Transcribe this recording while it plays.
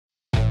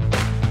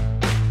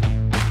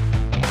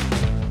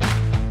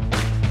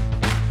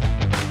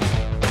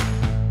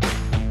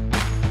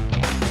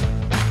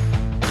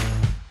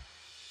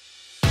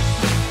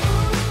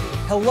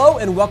Hello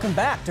and welcome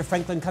back to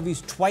Franklin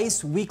Covey's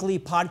twice weekly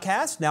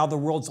podcast, now the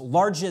world's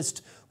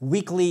largest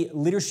weekly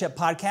leadership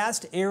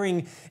podcast,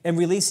 airing and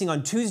releasing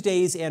on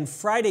Tuesdays and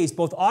Fridays,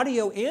 both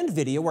audio and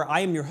video, where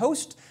I am your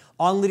host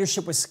on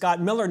Leadership with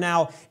Scott Miller,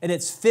 now in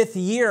its fifth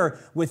year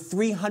with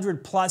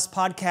 300 plus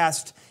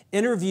podcast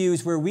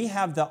interviews where we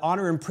have the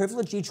honor and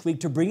privilege each week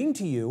to bringing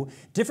to you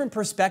different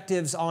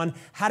perspectives on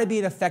how to be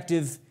an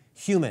effective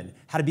human,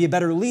 how to be a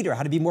better leader,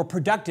 how to be more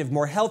productive,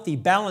 more healthy,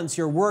 balance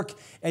your work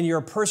and your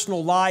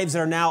personal lives that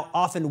are now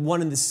often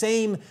one and the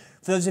same.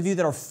 For those of you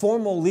that are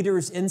formal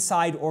leaders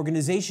inside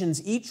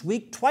organizations,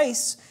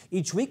 twice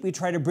each week, we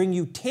try to bring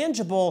you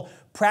tangible,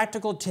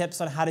 practical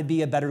tips on how to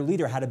be a better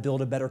leader, how to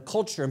build a better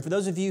culture. And for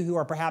those of you who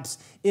are perhaps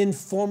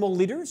informal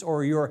leaders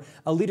or you're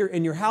a leader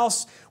in your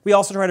house, we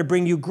also try to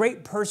bring you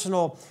great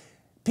personal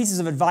pieces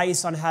of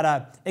advice on how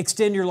to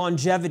extend your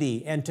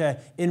longevity and to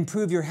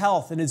improve your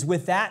health. And it's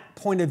with that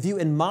point of view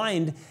in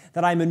mind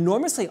that I'm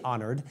enormously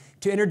honored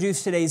to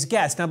introduce today's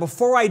guest. Now,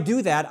 before I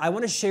do that, I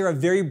want to share a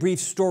very brief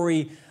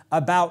story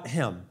about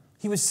him.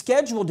 He was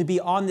scheduled to be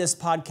on this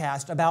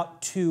podcast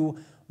about 2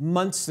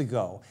 months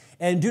ago.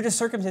 And due to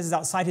circumstances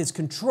outside his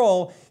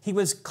control, he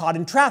was caught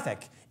in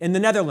traffic in the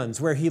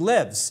Netherlands where he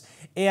lives.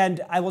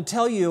 And I will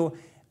tell you,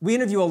 we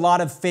interview a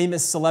lot of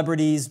famous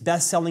celebrities,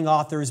 best-selling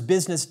authors,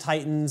 business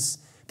titans,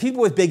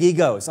 people with big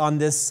egos on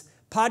this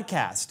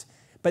podcast.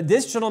 But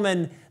this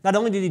gentleman, not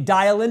only did he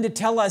dial in to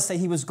tell us that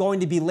he was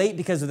going to be late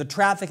because of the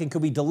traffic and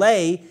could we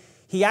delay,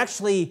 he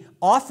actually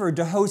offered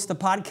to host the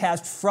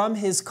podcast from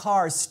his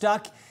car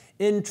stuck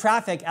in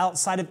traffic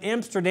outside of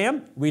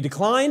Amsterdam. We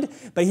declined,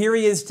 but here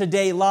he is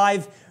today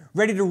live,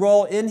 ready to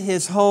roll in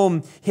his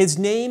home. His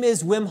name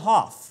is Wim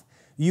Hof.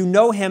 You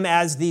know him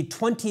as the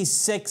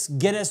 26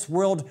 Guinness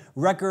World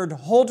Record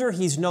holder.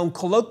 He's known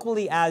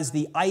colloquially as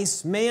the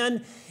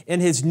Iceman,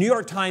 and his New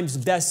York Times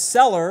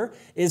bestseller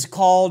is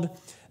called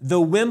The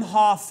Wim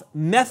Hof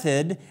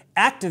Method,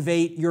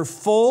 Activate Your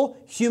Full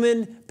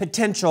Human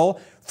Potential.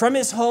 From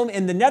his home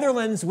in the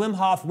Netherlands, Wim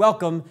Hof,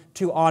 welcome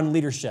to On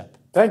Leadership.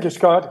 Thank you,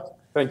 Scott.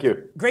 Thank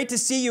you. Great to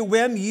see you,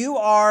 Wim. You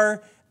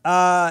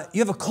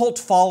have a cult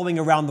following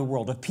around the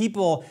world of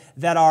people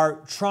that are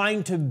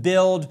trying to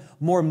build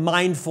more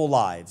mindful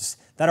lives,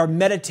 that are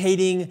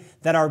meditating,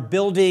 that are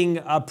building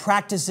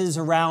practices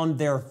around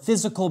their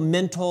physical,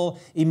 mental,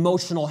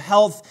 emotional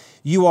health.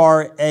 You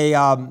are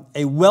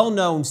a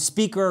well-known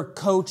speaker,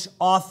 coach,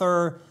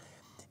 author.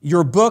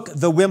 Your book,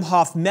 The Wim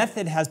Hof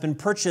Method, has been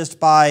purchased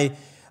by,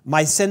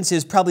 my sense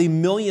is, probably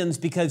millions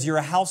because you're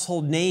a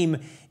household name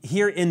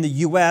here in the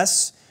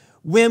U.S.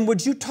 Wim,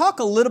 would you talk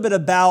a little bit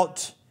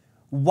about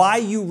why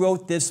you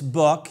wrote this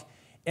book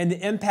and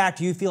the impact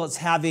you feel it's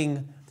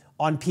having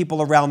on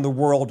people around the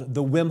world,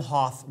 the Wim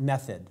Hof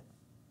Method?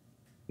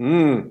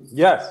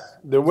 Yes,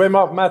 the Wim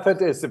Hof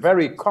Method is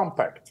very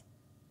compact.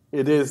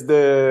 It is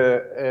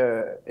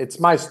it's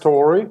my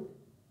story.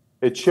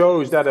 It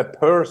shows that a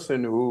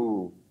person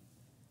who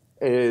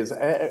is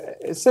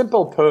a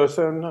simple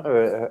person,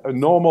 a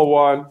normal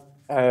one,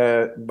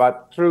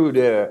 but through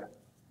the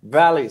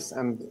valleys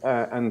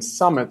and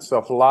summits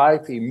of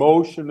life,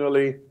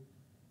 emotionally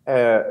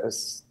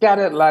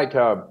scattered like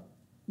a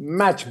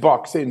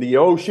matchbox in the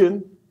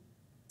ocean,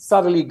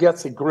 suddenly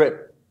gets a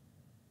grip.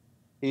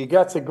 He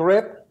gets a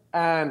grip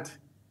and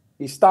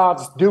he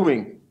starts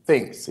doing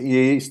things.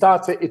 He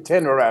starts an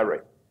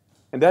itinerary.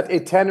 And that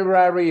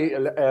itinerary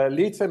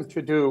leads him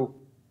to do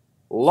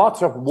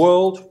lots of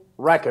world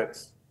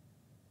records.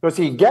 Because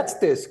he gets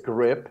this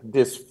grip,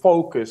 this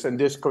focus, and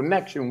this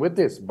connection with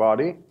this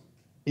body.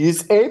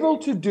 He's able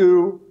to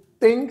do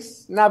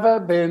things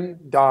never been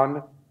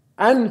done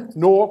and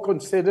nor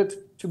considered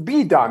to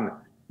be done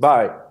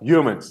by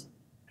humans.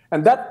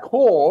 And that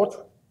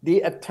caught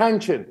the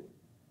attention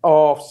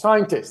of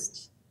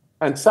scientists.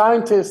 And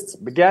scientists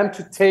began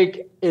to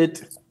take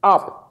it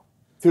up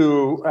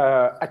to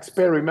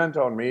experiment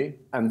on me,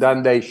 and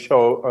then they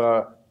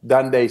saw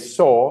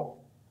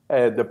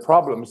the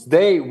problems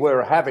they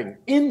were having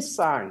in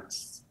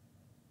science,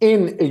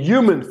 in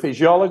human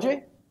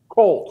physiology,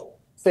 called,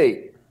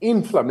 say,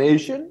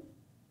 inflammation.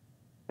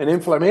 And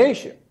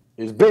inflammation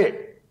is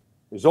big.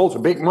 It's also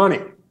big money,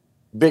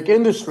 big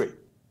industry,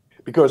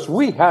 because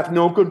we have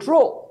no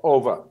control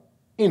over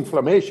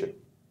inflammation.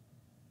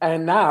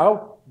 And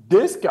now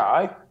this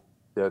guy,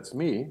 that's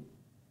me,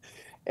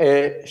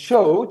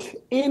 showed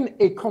in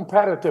a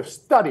comparative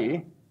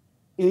study,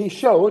 he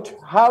showed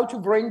how to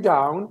bring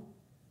down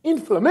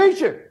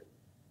inflammation.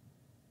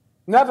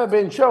 Never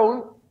been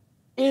shown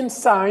in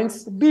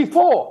science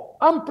before.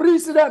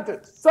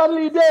 Unprecedented.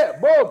 Suddenly there,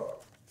 boom.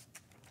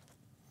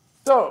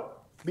 So,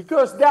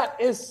 because that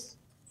is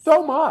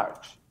so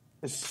much,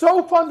 it's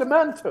so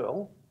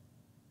fundamental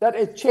that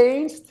it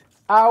changed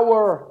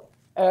our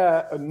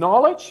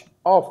knowledge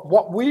of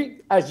what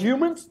we as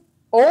humans,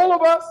 all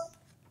of us,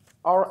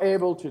 are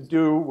able to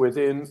do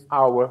within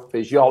our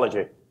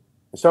physiology.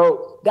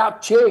 So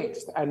that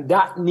changed, and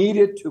that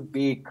needed to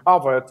be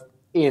covered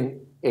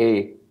in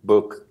a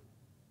book.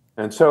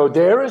 And so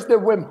there is the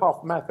Wim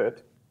Hof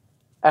method,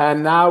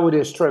 and now it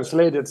is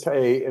translated,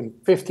 say, in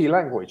 50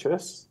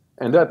 languages.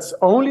 And that's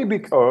only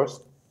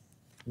because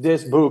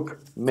this book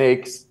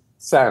makes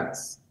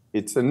sense.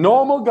 It's a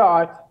normal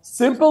guy,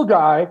 simple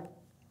guy,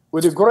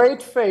 with a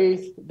great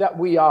faith that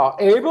we are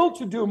able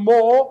to do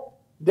more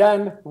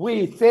than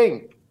we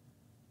think.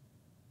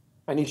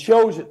 And he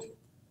shows it.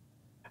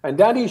 And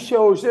then he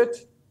shows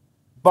it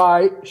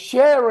by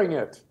sharing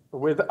it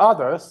with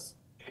others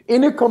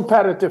in a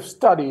comparative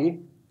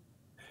study.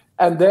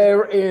 And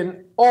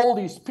therein, all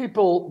these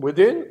people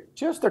within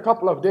just a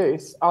couple of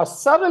days are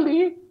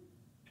suddenly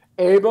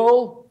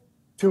able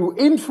to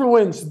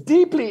influence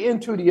deeply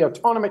into the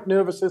autonomic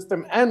nervous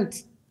system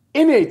and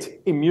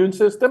innate immune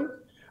system,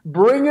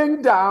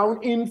 bringing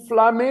down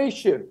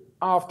inflammation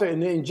after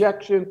an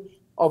injection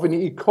of an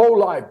E.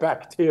 coli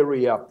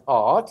bacteria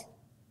part,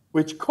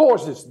 which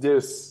causes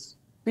this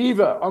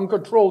fever,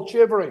 uncontrolled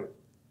shivering,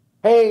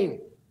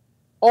 pain,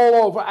 all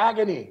over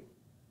agony,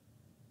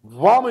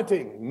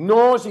 vomiting,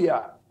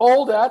 nausea,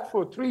 all that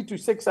for 3 to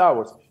 6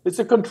 hours. It's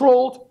a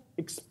controlled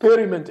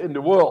experiment in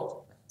the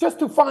world, just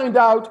to find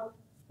out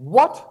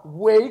what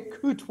way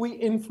could we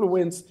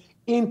influence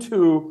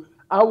into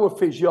our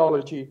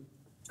physiology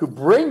to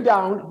bring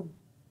down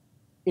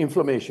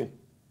inflammation,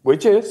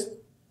 which is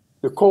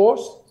the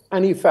cause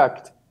and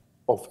effect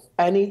of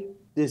any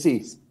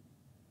disease.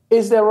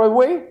 Is there a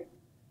way?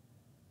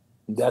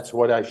 That's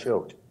what I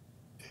showed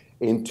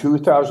in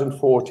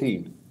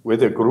 2014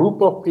 with a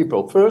group of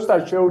people. First,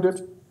 I showed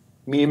it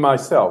me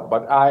myself,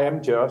 but I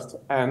am just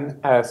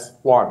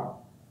NS1.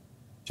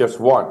 Just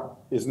one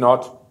is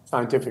not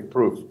scientific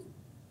proof.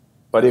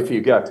 But if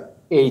you get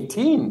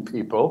 18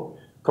 people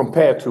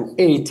compared to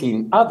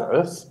 18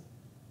 others,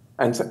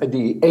 and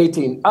the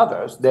 18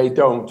 others, they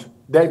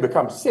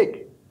become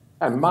sick.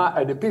 And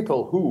the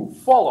people who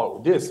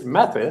follow this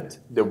method,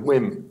 the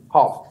Wim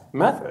Hof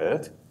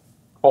method,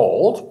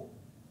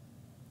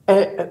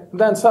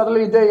 then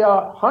suddenly they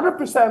are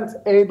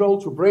 100%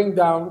 able to bring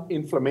down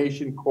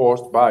inflammation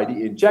caused by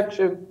the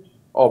injection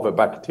of a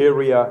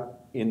bacteria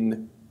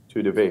into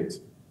the veins.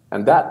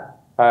 And that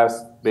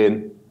has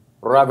been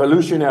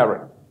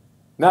revolutionary.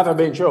 Never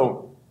been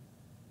shown.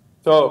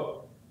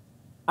 So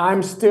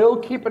I'm still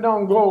keeping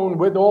on going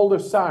with all the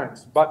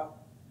science. But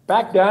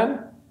back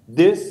then,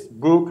 this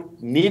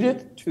book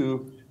needed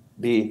to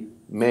be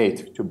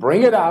made, to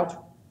bring it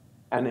out.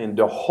 And in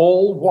the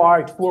whole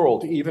wide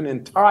world, even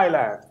in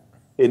Thailand,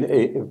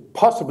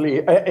 possibly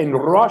in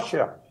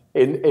Russia,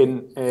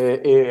 in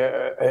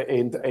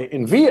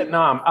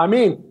Vietnam, I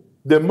mean,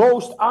 the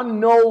most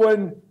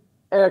unknown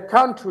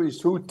countries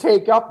who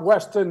take up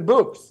Western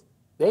books,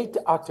 they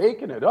are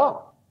taking it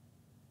up.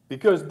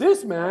 Because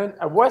this man,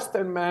 a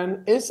Western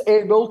man, is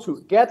able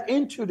to get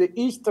into the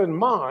Eastern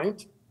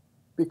mind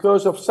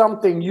because of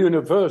something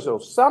universal,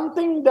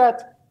 something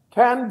that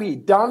can be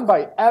done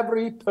by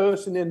every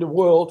person in the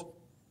world,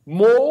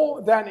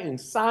 more than in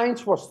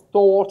science was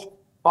thought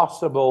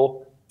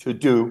possible to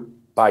do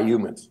by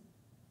humans.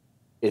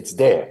 It's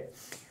there.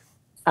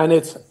 And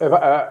it's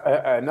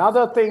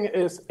another thing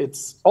is,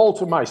 it's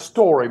also my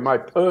story, my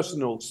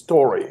personal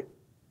story.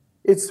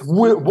 It's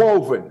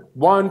woven.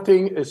 One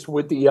thing is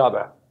with the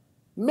other.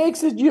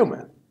 Makes it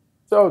human.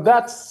 So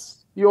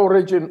that's the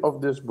origin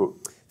of this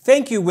book.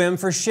 Thank you, Wim,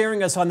 for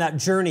sharing us on that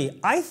journey.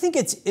 I think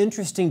it's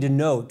interesting to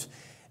note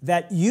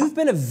that you've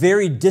been a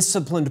very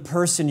disciplined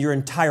person your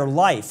entire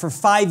life. For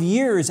 5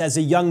 years as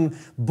a young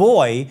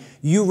boy,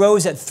 you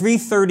rose at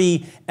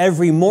 3:30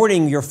 every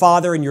morning, your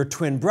father and your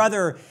twin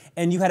brother,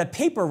 and you had a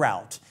paper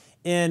route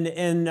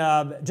in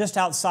just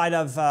outside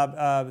of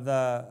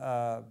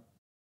the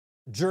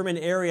German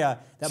area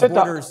that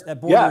borders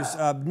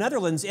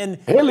Netherlands. And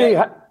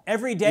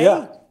every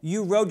day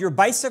you rode your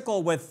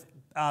bicycle with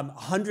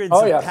hundreds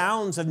of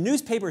pounds of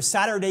newspaper.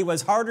 Saturday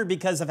was harder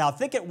because of how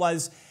thick it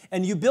was.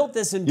 And you built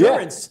this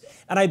endurance.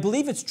 And I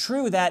believe it's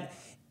true that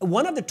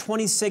one of the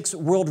 26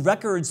 world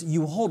records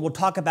you hold, we'll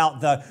talk about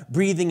the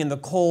breathing and the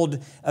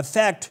cold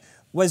effect,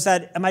 was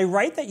that, am I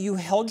right that you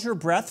held your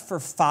breath for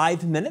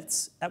 5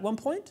 minutes at one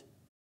point?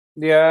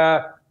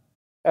 Yeah,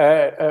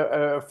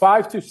 5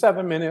 to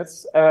 7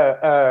 minutes.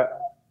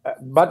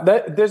 But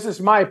this is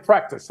my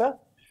practice.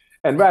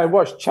 And I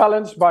was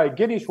challenged by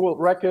Guinness World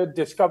Records,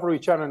 Discovery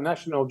Channel,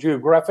 National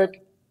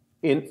Geographic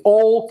in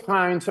all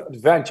kinds of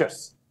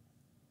adventures.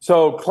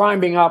 So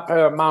climbing up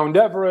Mount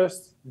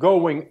Everest,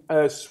 going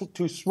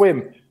to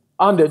swim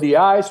under the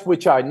ice,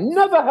 which I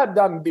never had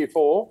done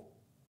before,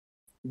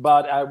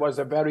 but I was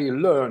a very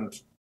learned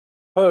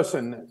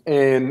person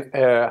in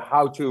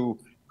how to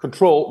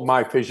control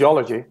my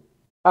physiology.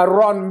 I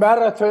run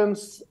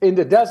marathons in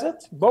the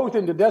desert, both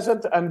in the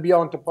desert and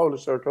beyond the polar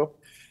circle.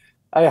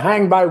 I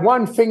hang by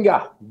one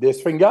finger,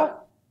 this finger,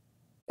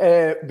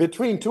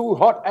 between two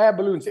hot air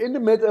balloons in the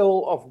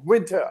middle of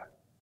winter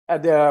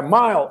at a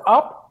mile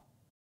up,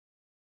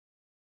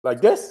 like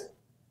this,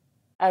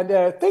 and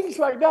things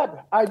like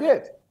that I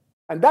did.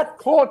 And that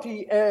caught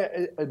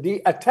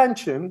the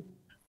attention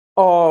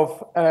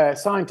of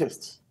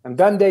scientists. And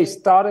then they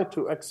started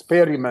to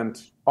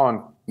experiment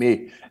on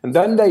me. And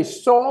then they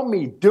saw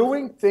me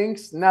doing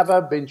things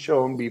never been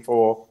shown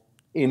before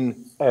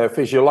in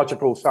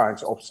physiological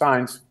science, of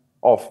science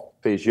of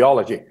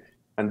physiology.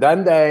 And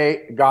then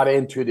they got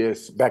into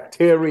this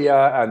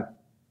bacteria, and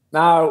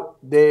now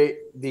the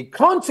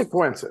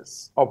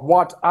consequences of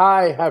what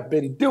I have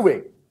been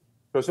doing,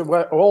 because it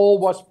all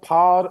was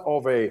part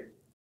of a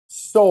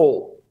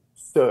soul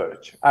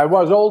search. I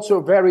was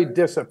also very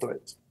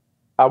disciplined.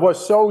 I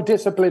was so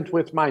disciplined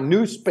with my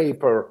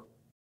newspaper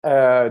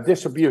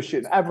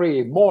distribution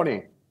every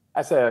morning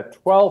as a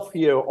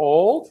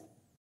 12-year-old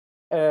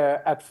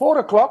at 4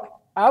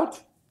 o'clock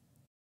out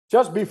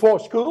just before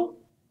school,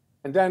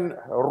 and then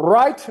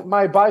ride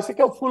my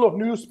bicycle full of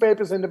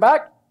newspapers in the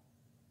back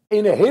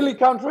in a hilly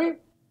country,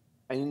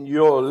 and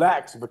your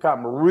legs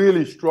become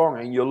really strong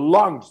and your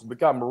lungs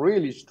become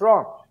really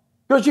strong,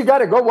 because you got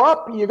to go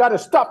up and you got to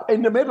stop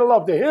in the middle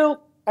of the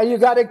hill and you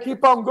got to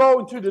keep on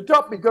going to the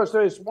top, because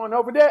there's one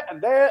over there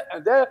and there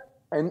and there,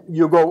 and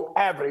you go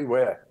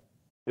everywhere.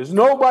 There's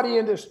nobody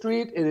in the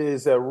street. It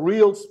is a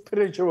real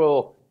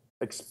spiritual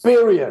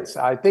experience.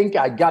 I think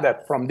I got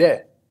it from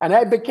there. And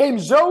I became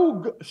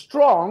so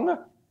strong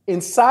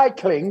in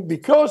cycling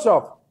because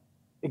of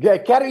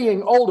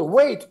carrying all the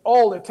weight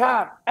all the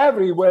time,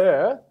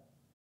 everywhere,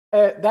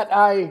 that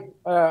I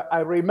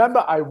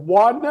remember I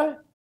won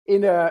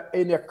in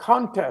a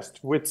contest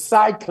with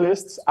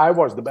cyclists. I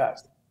was the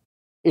best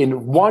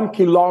in 1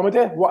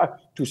 kilometer,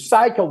 to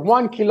cycle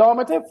 1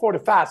 kilometer for the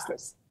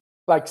fastest.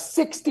 Like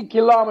 60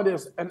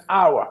 kilometers an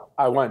hour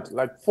I went,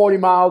 like 40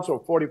 miles or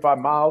 45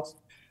 miles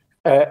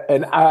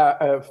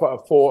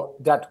for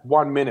that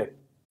 1 minute.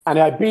 And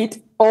I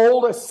beat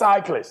all the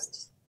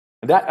cyclists,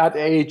 that at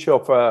the age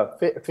of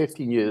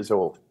 15 years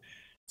old.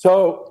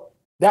 So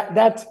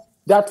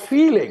that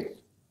feeling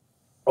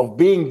of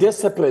being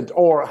disciplined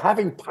or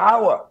having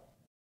power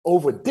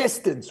over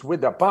distance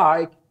with a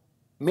bike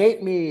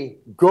made me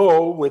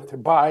go with the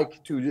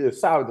bike to the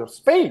south of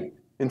Spain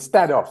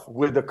instead of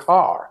with a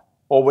car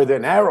or with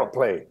an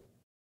aeroplane.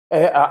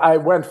 I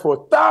went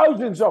for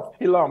thousands of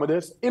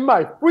kilometers in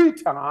my free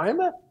time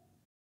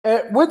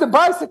with a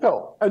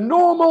bicycle, a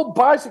normal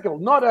bicycle,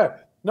 not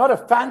a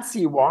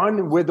fancy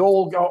one with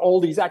all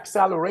these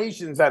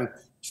accelerations and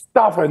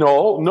stuff and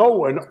all.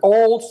 No, an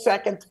old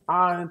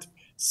second-hand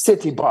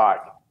city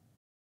bike.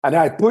 And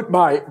I put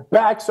my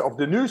bags of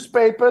the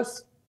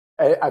newspapers,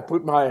 I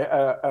put my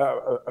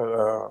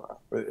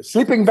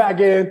sleeping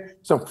bag in,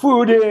 some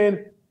food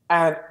in,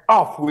 and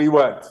off we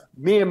went,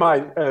 me and my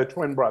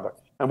twin brother.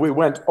 And we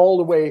went all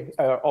the way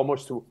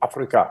almost to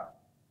Africa,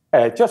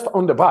 just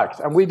on the bikes.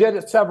 And we did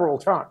it several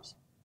times.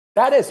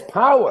 That is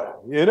power,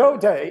 you know.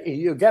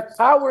 You get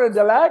power in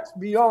the legs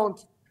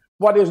beyond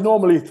what is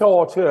normally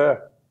thought,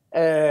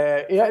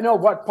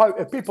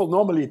 what people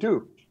normally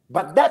do.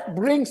 But that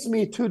brings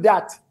me to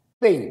that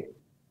thing.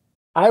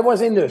 I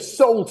was in the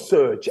soul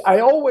search. I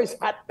always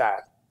had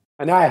that.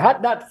 And I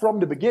had that from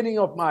the beginning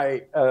of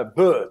my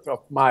birth, of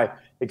my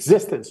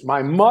existence.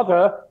 My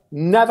mother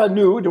never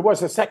knew there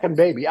was a second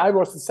baby. I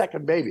was the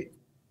second baby.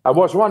 I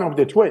was one of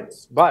the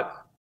twins. But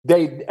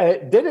they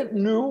didn't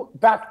know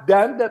back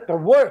then that there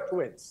were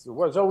twins. There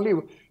was only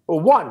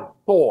one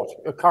thought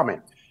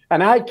coming.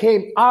 And I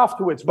came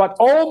afterwards, but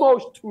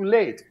almost too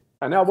late.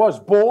 And I was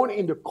born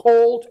in the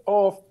cold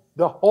of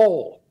the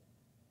hall,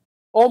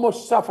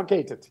 almost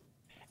suffocated.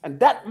 And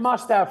that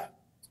must have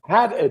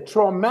had a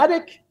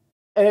traumatic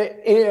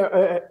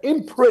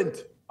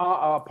imprint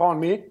upon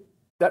me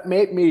that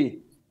made me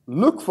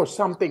look for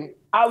something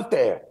out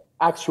there,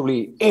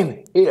 actually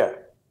in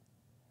here.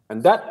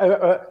 And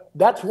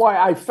that's why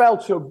I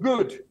felt so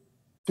good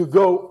to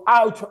go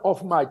out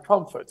of my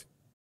comfort.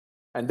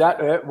 And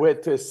that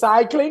with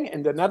cycling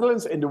in the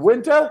Netherlands in the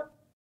winter,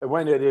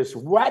 when it is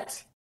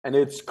wet and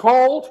it's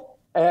cold,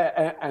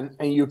 and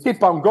you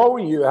keep on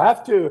going, you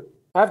have to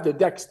have the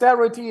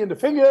dexterity in the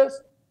fingers.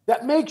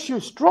 That makes you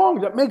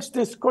strong. That makes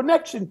this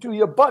connection to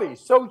your body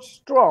so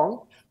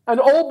strong. And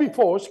all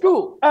before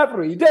school,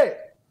 every day,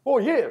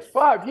 4 years,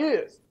 5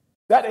 years.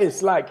 That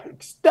is like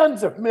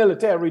extensive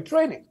military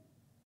training.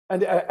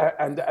 And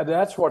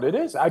that's what it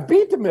is. I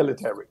beat the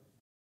military.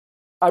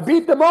 I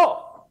beat them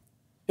all.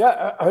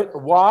 Yeah.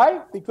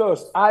 Why?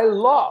 Because I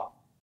love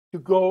to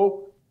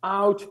go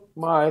out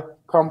my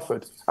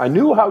comfort. I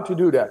knew how to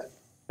do that.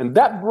 And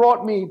that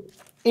brought me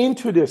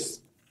into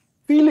this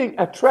feeling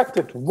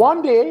attracted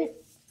one day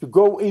to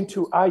go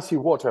into icy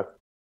water.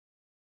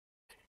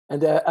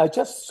 And I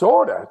just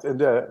saw that.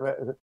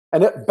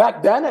 And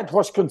back then it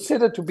was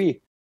considered to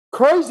be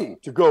crazy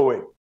to go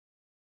in.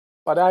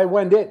 But I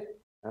went in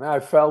and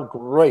I felt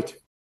great.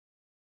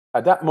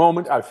 At that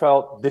moment, I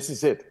felt this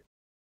is it.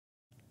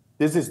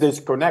 This is this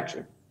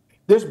connection.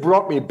 This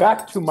brought me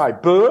back to my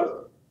birth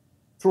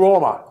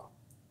trauma,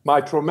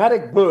 my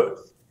traumatic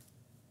birth.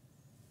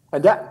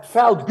 And that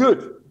felt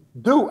good.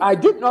 I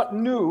did not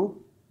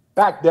know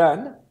back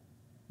then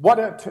what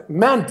it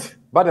meant,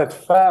 but it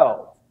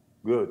felt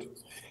good.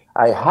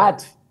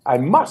 I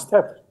must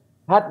have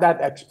had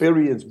that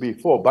experience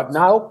before, but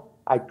now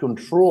I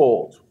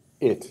controlled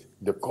it,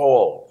 the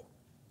cold.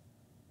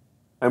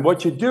 And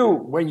what you do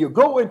when you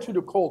go into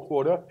the cold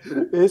water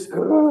is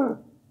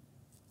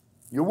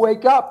you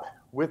wake up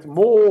with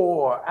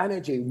more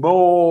energy,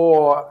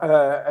 more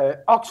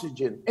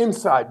oxygen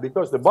inside,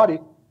 because the body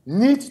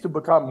needs to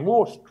become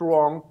more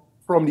strong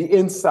from the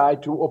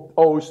inside to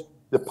oppose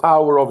the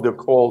power of the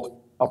cold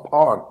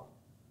upon.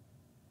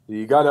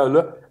 You gotta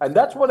learn, and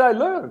that's what I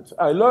learned.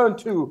 I learned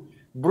to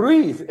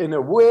breathe in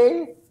a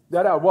way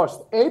that I was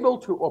able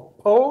to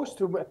oppose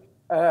to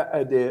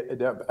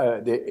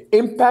the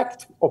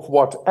impact of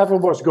whatever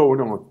was going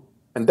on.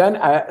 And then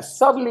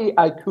suddenly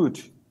I could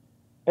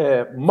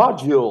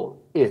modulate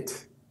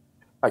it.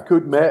 I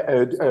could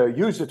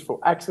use it for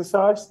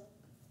exercise,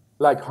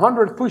 like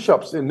 100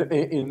 push-ups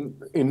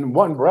in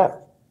one breath.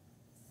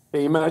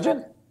 Can you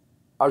imagine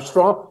how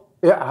strong,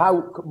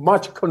 how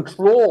much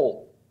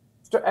control?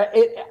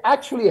 It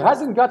actually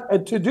hasn't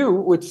got to do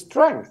with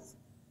strength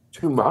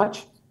too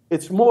much.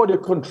 It's more the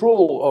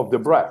control of the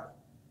breath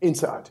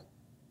inside.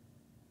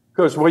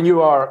 Because when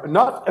you are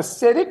not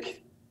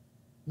acidic,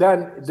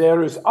 then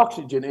there is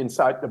oxygen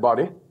inside the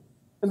body,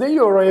 and then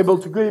you're able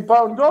to keep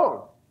on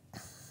going.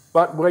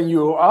 But when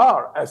you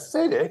are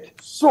acidic,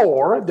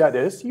 sore, that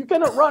is, you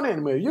cannot run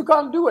anymore. You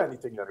can't do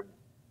anything anymore.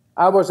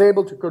 I was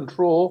able to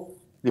control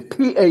the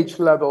pH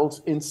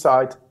levels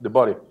inside the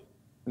body.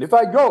 And if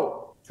I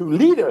go to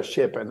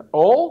leadership and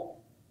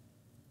all,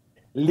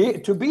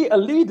 to be a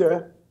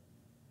leader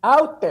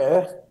out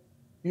there,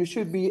 you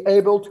should be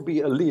able to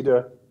be a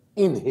leader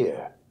in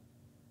here.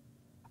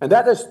 And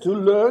that is to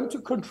learn to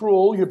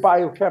control your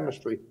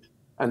biochemistry.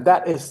 And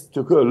that is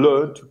to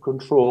learn to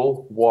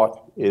control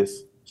what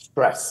is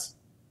stress.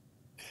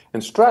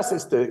 And stress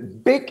is the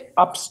big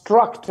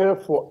obstructor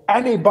for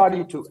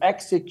anybody to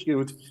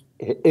execute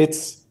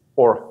its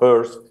or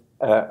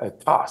her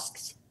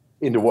tasks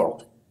in the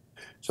world.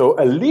 So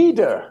a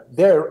leader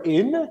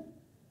therein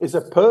is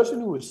a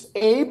person who is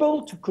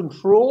able to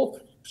control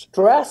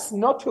stress,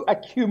 not to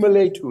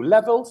accumulate to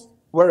levels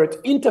where it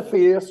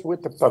interferes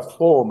with the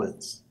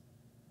performance.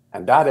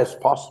 And that is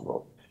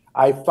possible.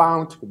 I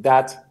found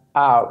that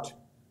out.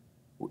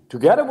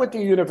 Together with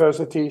the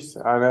universities,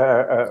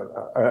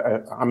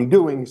 I'm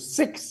doing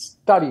 6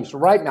 studies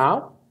right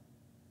now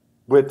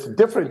with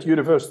different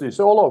universities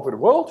all over the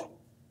world,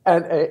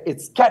 and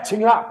it's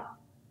catching up.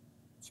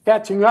 It's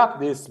catching up,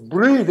 this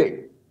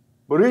breathing,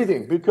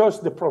 because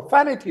the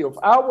profanity of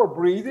our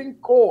breathing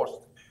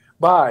caused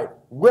by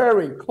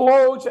wearing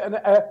clothes and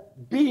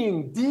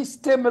being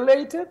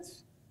destimulated,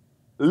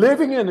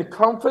 living in a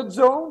comfort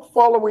zone,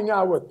 following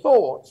our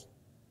thoughts,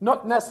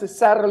 not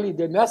necessarily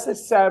the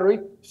necessary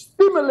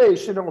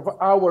stimulation of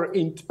our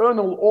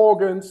internal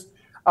organs,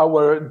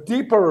 our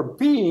deeper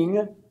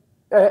being,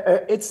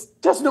 it's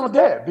just not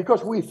there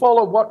because we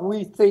follow what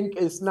we think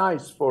is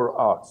nice for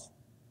us.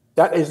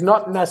 That is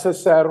not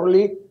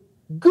necessarily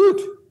good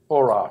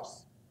for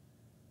us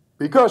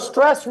because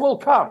stress will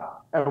come.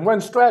 And when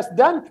stress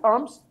then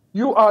comes,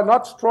 you are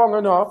not strong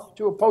enough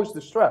to oppose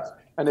the stress,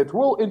 and it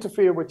will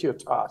interfere with your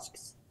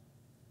tasks.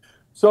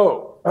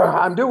 So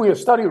I'm doing a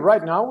study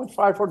right now with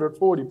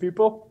 540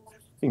 people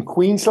in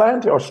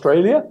Queensland,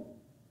 Australia,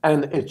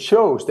 and it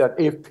shows that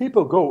if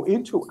people go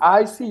into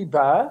icy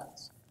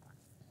baths,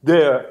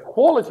 their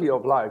quality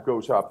of life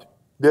goes up.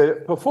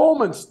 The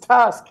performance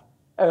task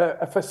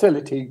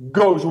facility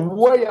goes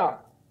way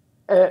up.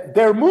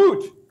 Their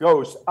mood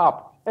goes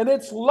up. And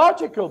it's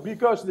logical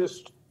because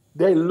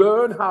they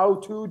learn how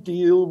to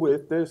deal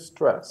with the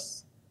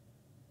stress.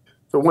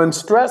 So when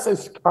stress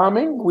is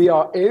coming, we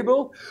are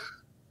able.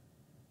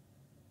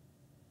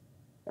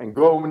 And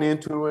going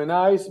into an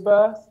ice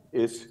bath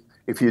is,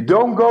 if you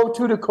don't go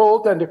to the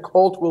cold, then the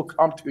cold will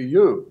come to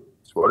you.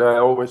 That's what I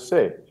always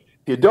say.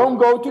 If you don't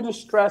go to the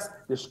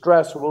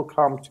stress will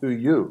come to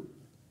you.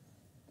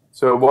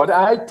 So what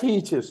I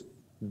teach is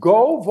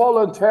go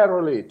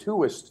voluntarily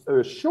to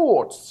a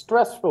short,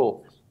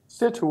 stressful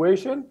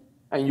situation,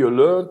 and you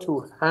learn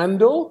to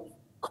handle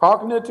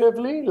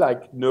cognitively,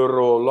 like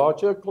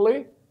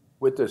neurologically,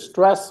 with the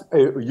stress,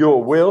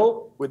 your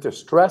will, with the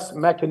stress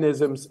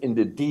mechanisms in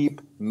the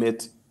deep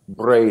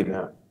mid-brain.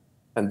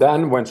 And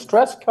then when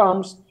stress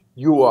comes,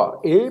 you are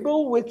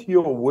able with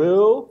your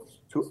will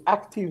to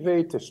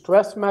activate the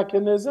stress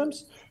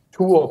mechanisms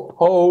to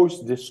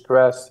oppose the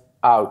stress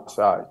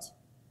outside.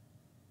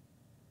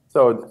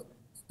 So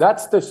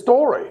that's the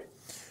story.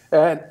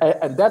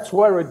 And that's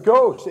where it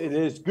goes. It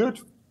is good.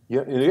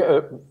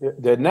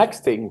 The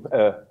next thing,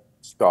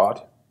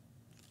 Scott,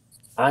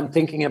 I'm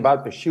thinking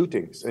about the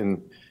shootings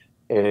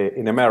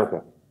in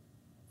America.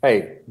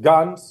 Hey,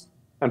 guns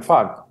and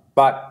fun.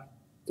 But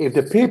if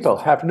the people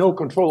have no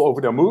control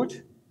over their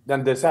mood,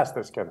 then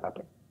disasters can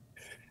happen.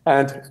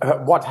 And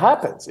what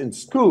happens in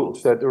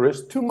schools, that there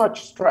is too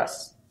much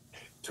stress,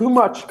 too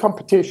much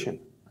competition,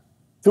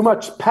 too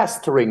much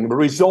pestering,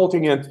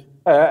 resulting in,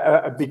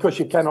 because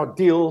you cannot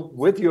deal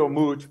with your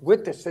mood,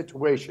 with the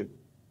situation.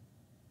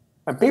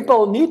 And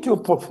people need to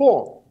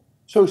perform.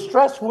 So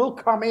stress will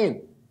come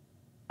in.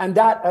 And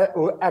that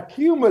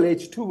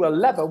accumulates to a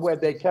level where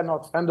they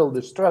cannot handle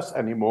the stress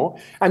anymore.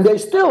 And they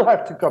still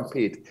have to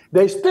compete.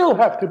 They still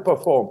have to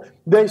perform.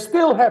 They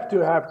still have to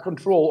have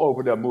control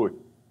over their mood.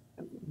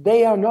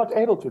 They are not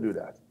able to do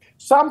that.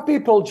 Some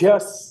people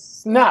just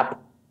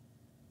snap.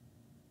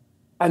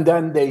 And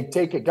then they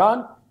take a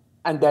gun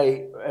and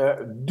they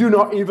do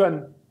not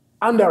even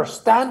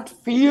understand,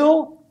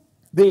 feel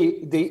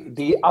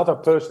the other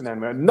person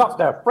anymore. Not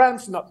their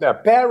friends, not their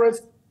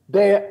parents,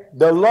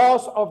 the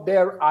loss of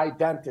their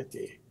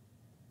identity.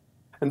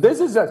 And this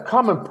is a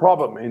common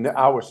problem in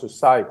our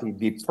society,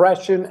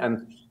 depression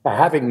and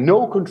having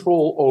no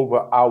control over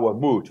our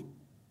mood.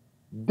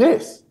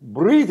 This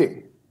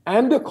breathing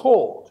and the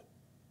cold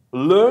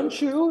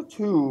learns you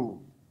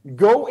to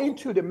go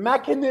into the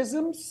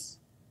mechanisms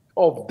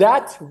of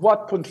that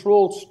what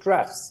controls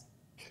stress.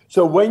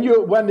 So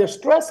when the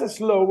stress is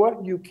lower,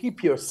 you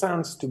keep your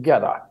sense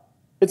together.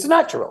 It's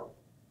natural.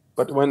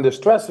 But when the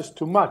stress is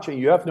too much and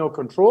you have no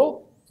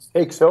control,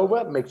 takes over,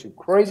 it makes you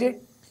crazy,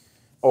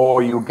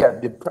 or you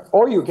get depressed,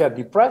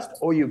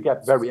 or you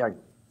get very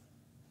angry.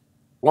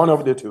 One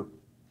of the two.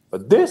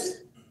 But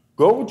this,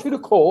 go into the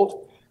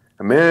cold,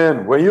 and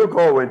man, when you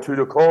go into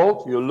the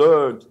cold, you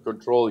learn to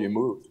control your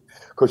mood,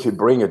 because you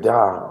bring it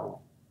down.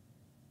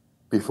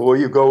 Before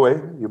you go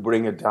in, you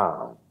bring it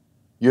down.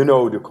 You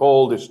know the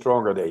cold is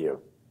stronger than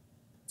you.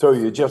 So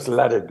you just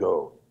let it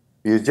go.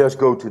 You just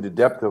go to the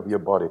depth of your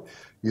body.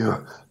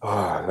 You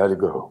let it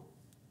go.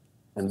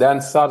 And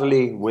then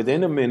suddenly,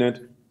 within a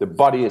minute, the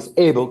body is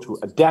able to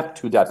adapt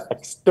to that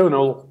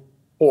external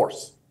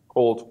force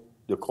called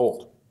the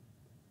cold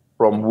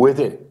from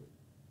within.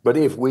 But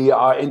if we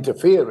are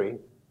interfering,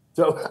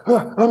 so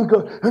I'm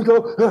going,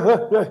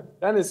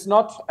 then it's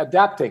not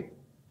adapting.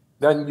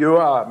 Then you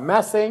are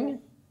messing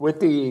with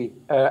the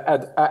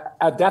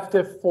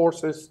adaptive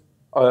forces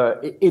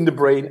in the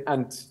brain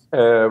and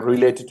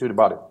related to the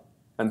body.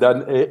 And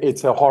then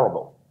it's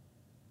horrible.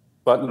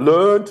 But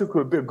learn to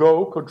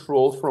go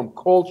control from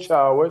cold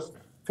showers,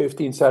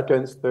 15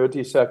 seconds,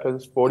 30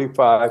 seconds,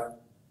 45,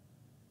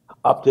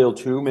 up till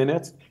 2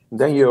 minutes. And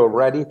then you're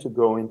ready to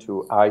go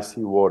into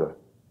icy water.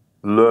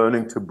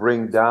 Learning to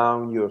bring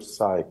down your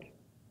psyche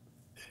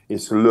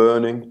is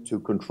learning to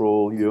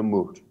control your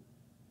mood.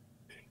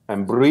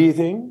 And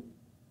breathing,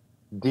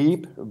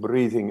 deep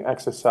breathing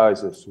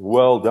exercises,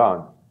 well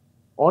done,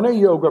 on a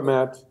yoga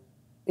mat,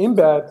 in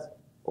bed,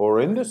 or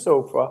in the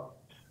sofa,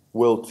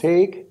 will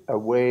take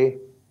away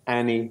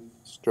any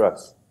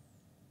stress,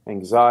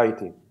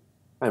 anxiety.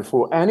 And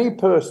for any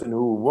person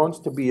who wants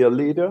to be a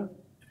leader,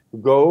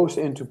 goes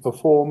into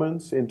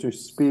performance, into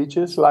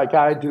speeches, like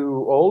I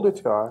do all the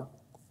time,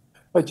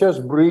 I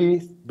just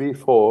breathe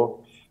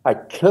before. I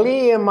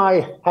clear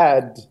my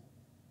head,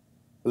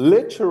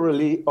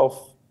 literally,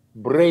 of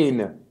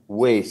brain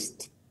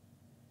waste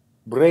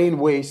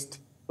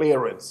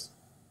clearance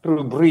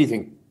through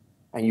breathing.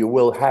 And you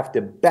will have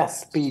the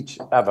best speech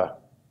ever,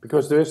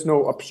 because there is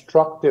no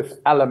obstructive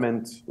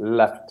element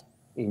left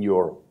in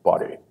your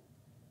body.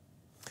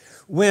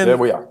 Wim, there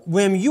we are.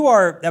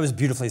 Wim, that was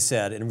beautifully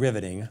said and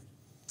riveting.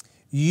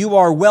 You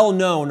are well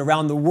known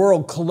around the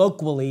world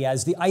colloquially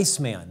as the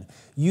Iceman.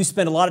 You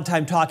spend a lot of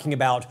time talking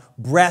about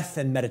breath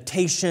and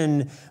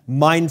meditation,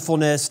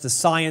 mindfulness, the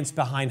science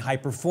behind high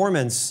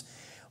performance.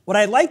 What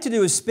I'd like to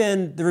do is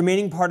spend the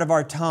remaining part of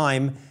our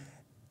time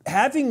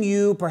having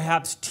you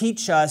perhaps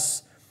teach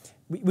us,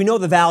 we know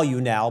the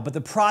value now, but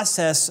the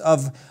process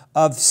of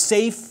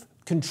safe,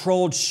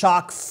 controlled,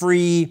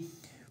 shock-free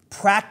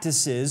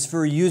practices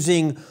for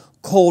using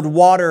cold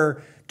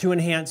water to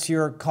enhance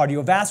your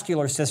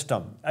cardiovascular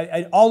system.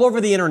 All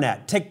over the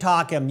internet,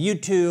 TikTok and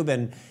YouTube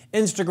and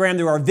Instagram,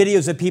 there are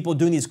videos of people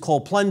doing these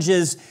cold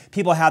plunges.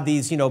 People have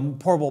these,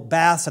 portable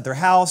baths at their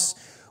house.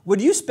 Would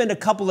you spend a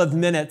couple of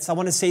minutes, I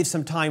want to save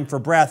some time for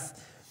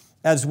breath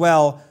as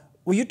well,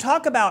 will you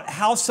talk about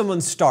how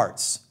someone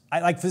starts?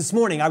 Like this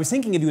morning, I was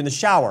thinking of you in the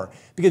shower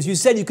because you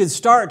said you could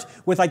start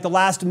with like the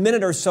last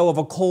minute or so of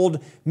a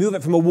cold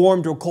movement from a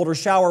warm to a colder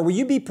shower. Will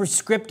you be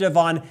prescriptive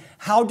on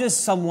how does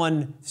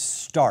someone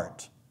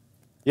start?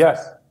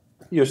 Yes.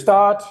 You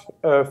start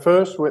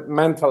first with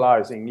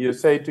mentalizing. You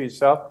say to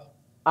yourself,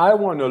 I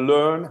want to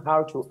learn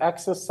how to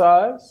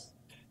exercise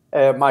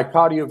my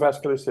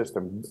cardiovascular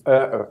system.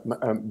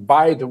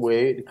 By the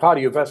way, the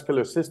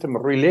cardiovascular system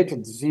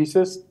related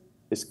diseases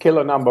is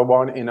killer number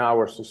one in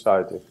our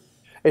society.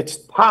 It's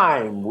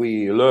time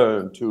we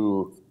learn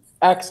to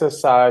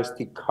exercise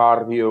the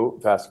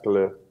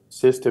cardiovascular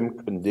system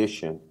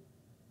condition.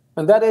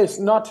 And that is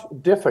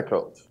not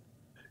difficult.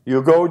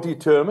 You go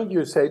determined,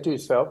 you say to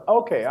yourself,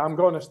 okay, I'm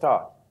going to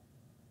start.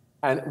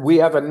 And we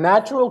have a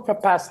natural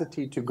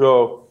capacity to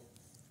go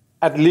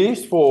at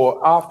least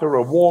for after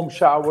a warm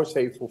shower,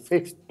 say for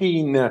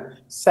 15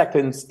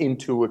 seconds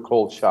into a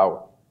cold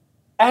shower.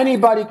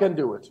 Anybody can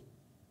do it.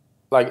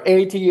 Like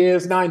 80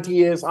 years, 90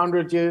 years,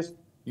 100 years.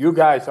 You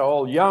guys are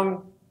all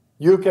young.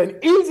 You can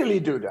easily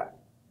do that.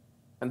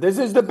 And this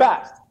is the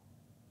best.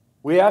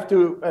 We have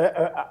to,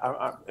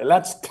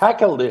 let's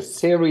tackle this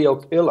serial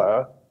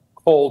killer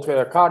called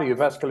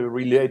cardiovascular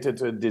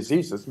related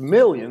diseases,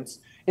 millions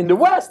in the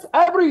West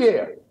every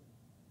year.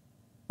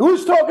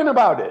 Who's talking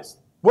about this?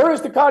 Where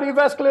is the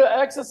cardiovascular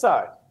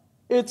exercise?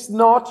 It's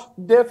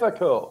not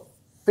difficult.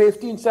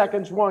 15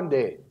 seconds one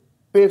day,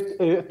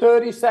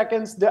 30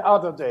 seconds the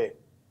other day,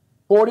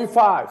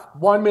 45,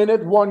 1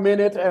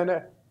 minute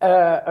and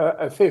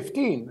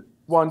 15,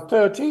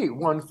 1:30,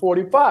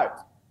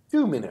 1:45,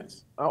 2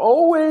 minutes.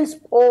 Always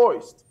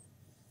poised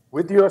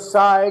with your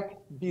psyche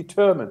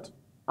determined.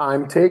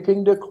 I'm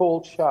taking the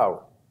cold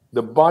shower.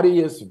 The body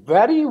is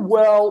very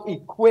well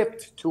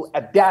equipped to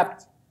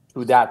adapt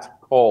to that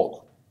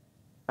cold.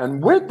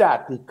 And with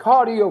that, the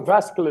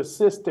cardiovascular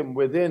system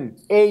within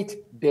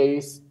 8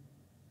 days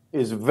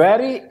is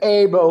very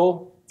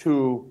able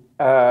to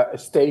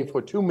stay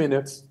for 2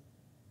 minutes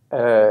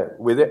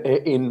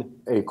in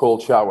a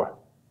cold shower.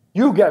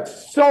 You get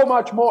so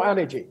much more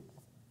energy.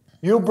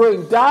 You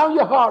bring down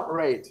your heart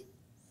rate.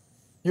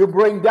 You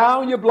bring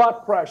down your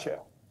blood pressure.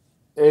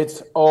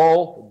 It's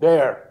all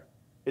there.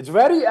 It's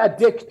very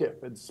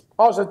addictive. It's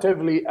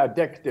positively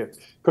addictive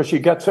because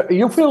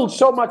you feel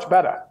so much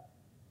better.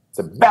 It's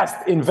the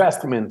best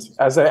investment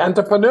as an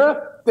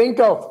entrepreneur. Think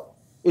of,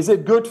 is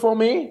it good for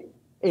me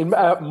in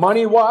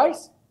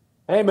money-wise?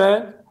 Hey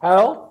man,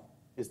 health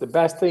is the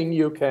best thing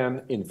you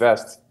can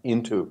invest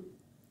into.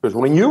 Because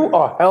when you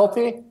are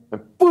healthy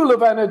and full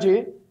of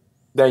energy,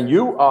 then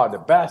you are the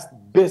best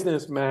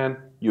businessman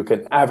you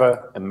can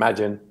ever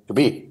imagine to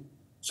be.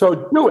 So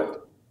do it.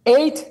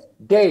 8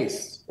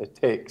 days it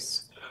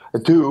takes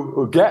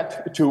to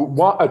get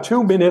to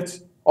 2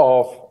 minutes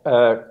of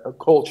a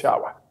cold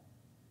shower.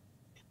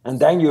 And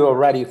then you are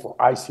ready for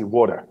icy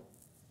water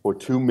for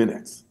 2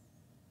 minutes.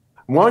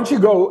 Once you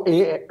go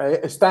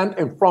stand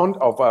in front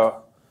of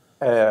a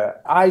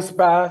ice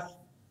bath,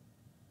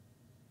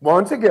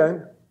 once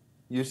again,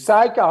 you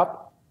psych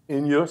up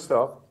in your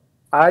stuff.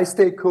 I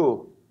stay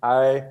cool.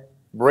 I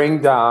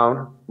bring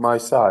down my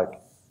psyche.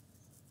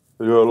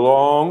 Do a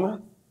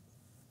long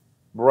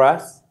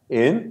breath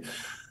in,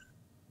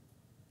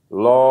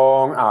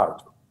 long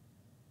out.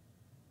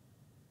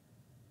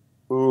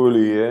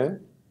 Fully in,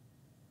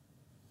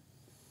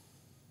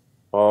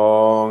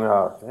 long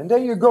out. And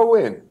then you go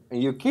in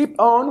and you keep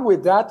on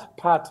with that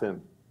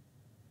pattern.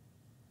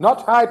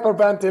 Not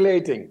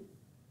hyperventilating.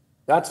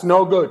 That's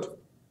no good.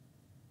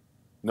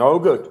 No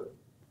good.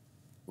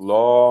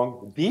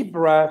 Long, deep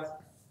breath,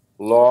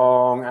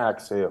 long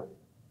exhale.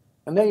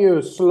 And then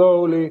you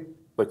slowly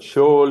but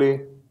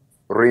surely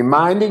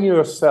reminding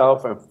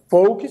yourself and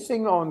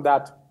focusing on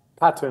that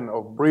pattern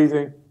of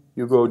breathing,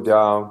 you go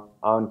down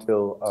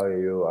until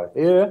you are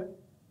here.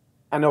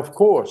 And of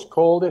course,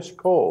 cold is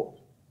cold,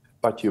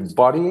 but your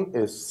body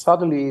is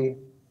suddenly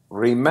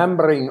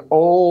remembering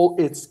all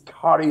its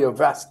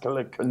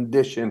cardiovascular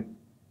condition,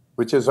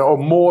 which is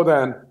more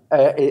than,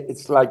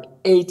 it's like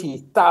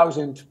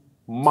 80,000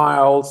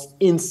 miles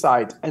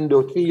inside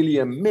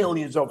endothelium,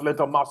 millions of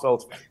little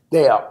muscles.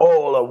 They are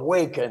all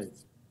awakened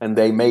and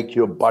they make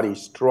your body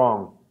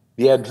strong.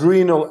 The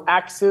adrenal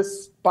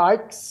axis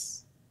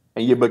spikes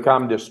and you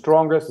become the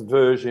strongest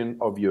version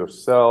of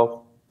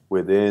yourself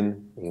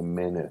within a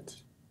minute.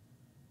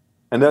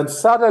 And then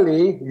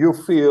suddenly you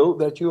feel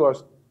that you are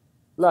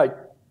like,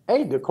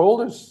 hey, the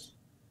cold is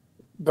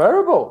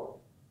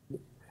bearable.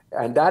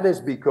 And that is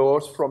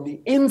because from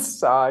the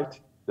inside,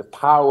 the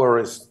power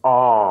is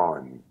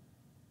on.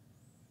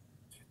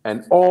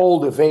 And all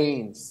the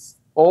veins,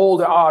 all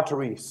the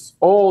arteries,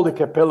 all the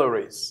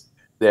capillaries,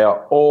 they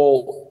are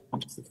all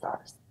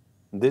exercised.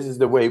 And this is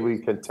the way we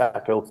can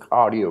tackle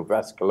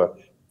cardiovascular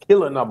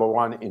killer number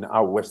one in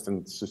our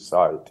Western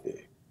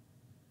society.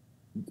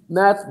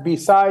 That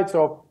besides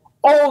of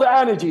all the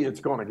energy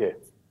it's going to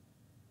give,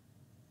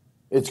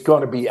 it's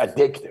going to be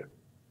addictive.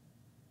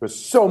 Because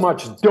so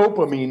much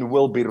dopamine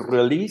will be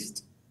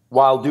released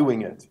while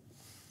doing it.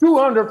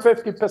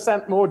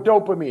 250% more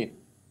dopamine.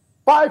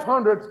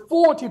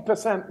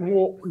 540%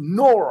 more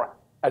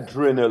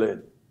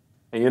noradrenaline.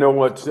 And you know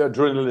what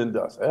adrenaline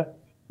does, eh?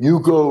 You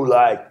go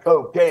like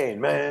cocaine,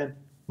 man,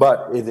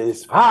 but it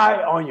is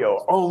high on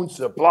your own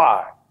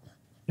supply.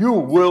 You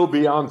will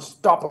be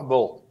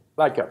unstoppable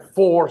like a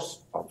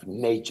force of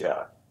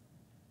nature.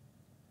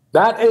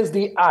 That is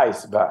the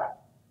ice bath.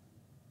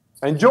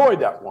 Enjoy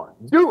that one.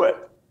 Do it.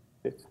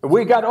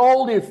 We got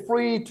all the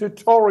free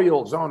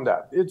tutorials on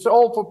that. It's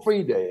all for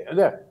free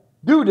there.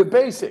 Do the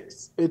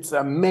basics. It's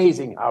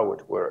amazing how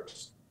it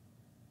works.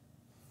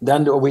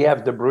 Then we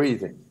have the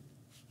breathing.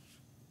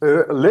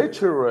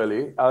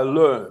 Literally, I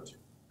learned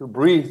to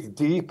breathe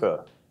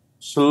deeper,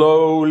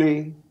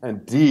 slowly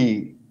and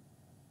deep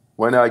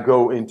when I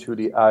go into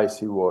the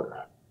icy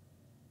water.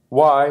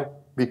 Why?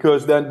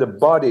 Because then the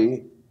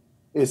body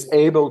is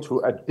able to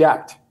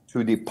adapt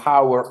to the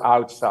power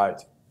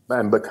outside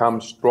and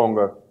become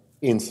stronger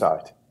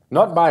inside.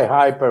 Not by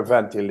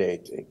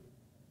hyperventilating.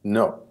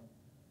 No.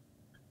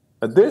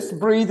 This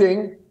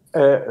breathing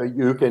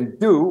you can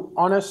do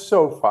on a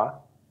sofa,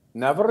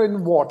 never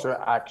in water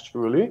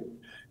actually,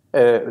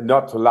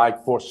 not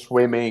like for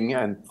swimming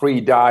and free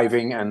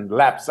diving and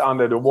laps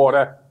under the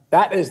water.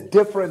 That is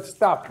different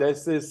stuff.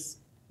 This is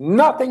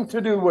nothing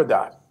to do with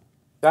that.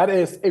 That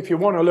is, if you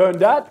want to learn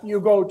that, you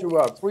go to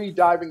a free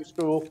diving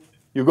school,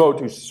 you go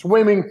to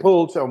swimming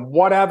pools and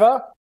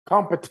whatever,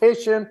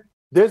 competition.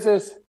 This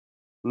is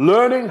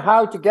learning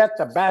how to get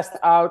the best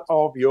out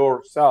of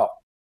yourself.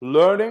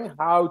 learning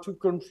how to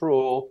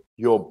control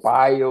your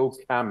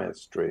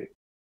biochemistry.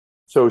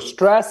 So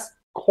stress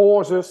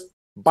causes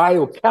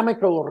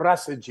biochemical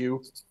residue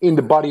in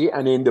the body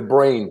and in the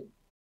brain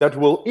that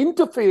will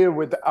interfere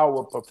with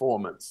our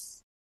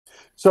performance.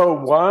 So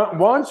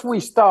once we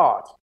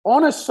start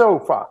on a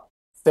sofa,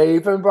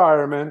 safe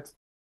environment,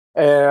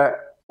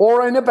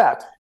 or in a bed,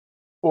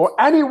 or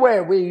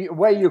anywhere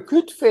where you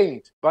could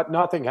faint, but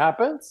nothing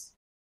happens,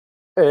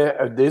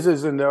 this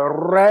is a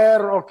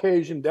rare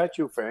occasion that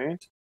you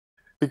faint,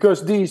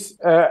 because these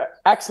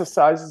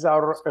exercises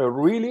are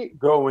really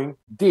going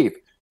deep.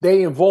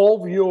 They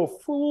involve your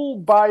full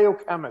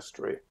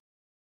biochemistry.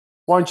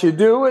 Once you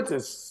do it,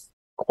 it's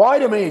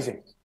quite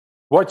amazing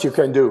what you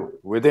can do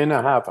within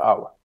a half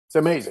hour. It's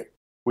amazing.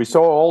 We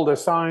saw all the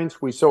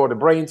signs, we saw the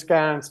brain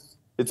scans.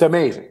 It's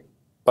amazing.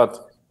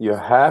 But you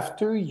have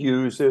to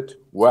use it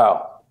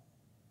well.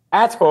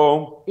 At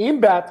home,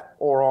 in bed,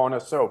 or on a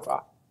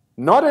sofa.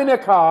 Not in a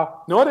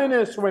car, not in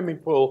a swimming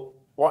pool,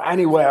 or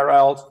anywhere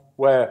else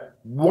where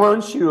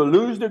once you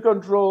lose the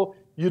control,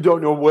 you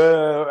don't know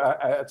where,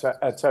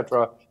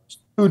 etc. It's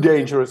too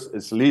dangerous,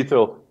 it's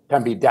lethal,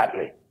 can be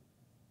deadly.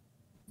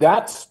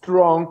 That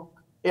strong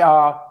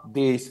are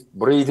these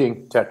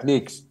breathing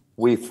techniques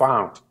we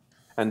found.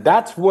 And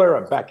that's where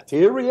a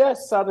bacteria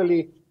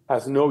suddenly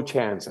has no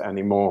chance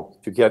anymore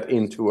to get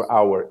into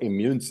our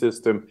immune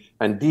system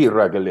and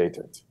deregulate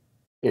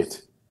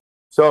it.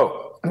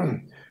 So,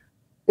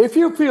 if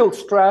you feel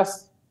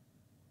stressed,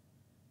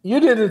 you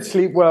didn't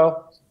sleep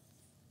well,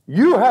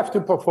 you have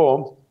to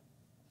perform,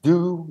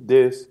 do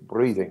this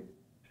breathing.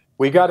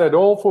 We got it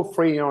all for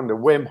free on the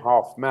Wim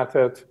Hof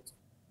method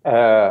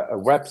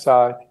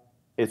website.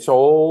 It's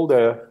all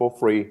there for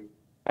free.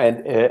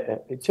 And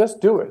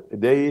just do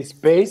it. These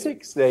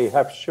basics they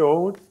have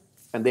shown,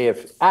 and they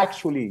have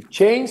actually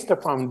changed the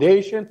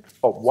foundation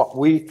of what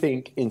we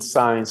think in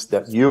science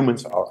that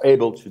humans are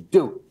able to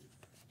do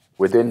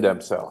within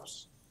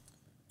themselves.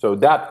 So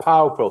that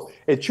powerful.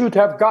 It should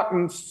have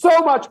gotten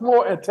so much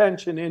more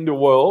attention in the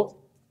world.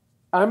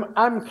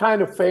 I'm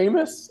kind of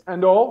famous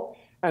and all,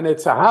 and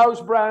it's a house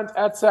brand,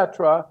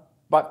 etc.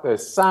 But the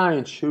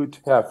science should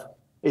have,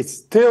 it's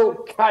still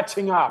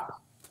catching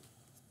up.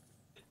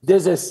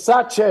 This is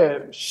such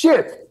a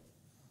shift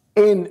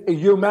in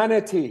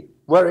humanity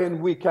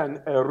wherein we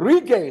can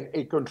regain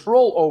a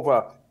control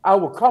over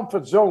our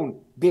comfort zone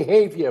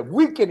behavior,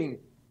 weakening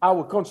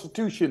our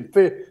constitution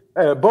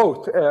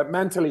both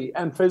mentally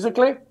and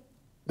physically.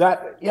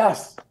 That,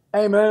 yes,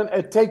 amen,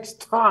 it takes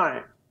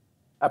time,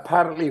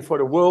 apparently, for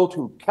the world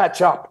to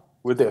catch up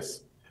with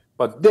this.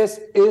 But this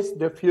is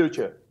the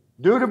future.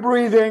 Do the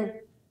breathing.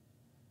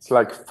 It's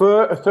like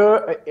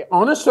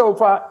on a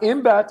sofa,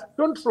 in bed,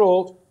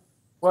 controlled.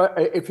 Well,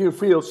 if you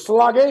feel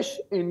sluggish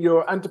in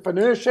your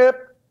entrepreneurship,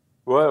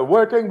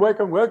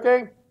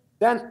 working,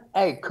 then,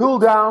 hey, cool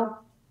down,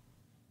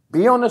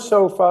 be on the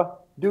sofa,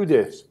 do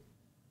this.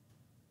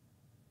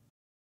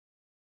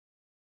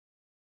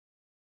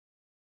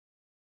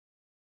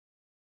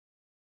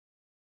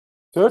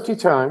 "30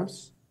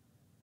 times,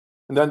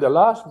 and then the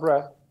last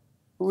breath,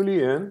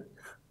 fully in,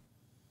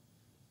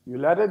 you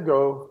let it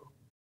go,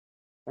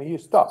 and you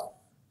stop.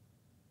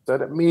 So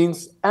that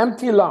means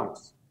empty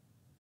lungs.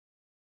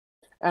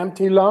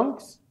 Empty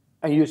lungs,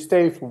 and you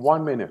stay for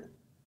 1 minute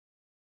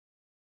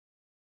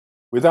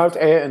without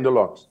air in the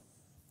lungs.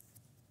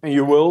 And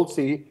you will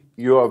see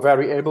you are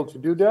very able to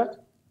do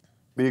that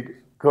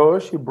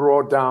because you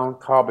brought down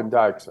carbon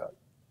dioxide.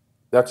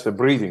 That's a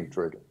breathing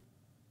trigger.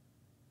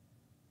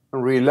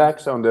 And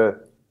relax on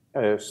the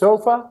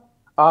sofa.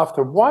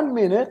 After 1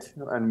 minute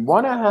and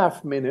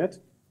 1.5 minutes,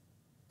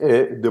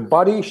 the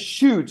body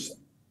shoots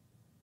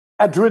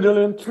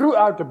adrenaline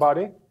throughout the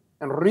body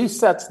and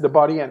resets the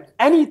body, and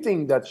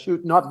anything that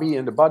should not be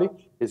in the body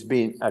is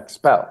being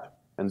expelled.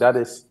 And that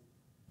is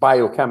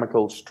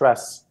biochemical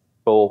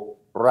stressful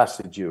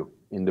residue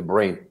in the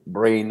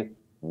brain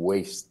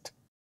waste.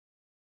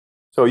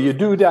 So you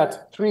do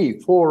that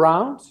 3-4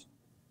 rounds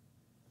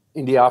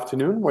in the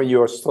afternoon when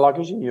you're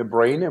sluggish in your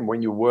brain and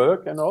when you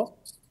work and all,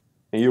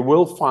 and you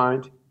will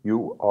find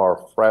you are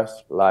fresh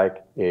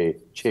like a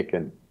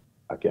chicken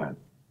again.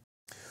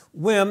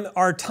 Wim,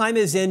 our time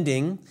is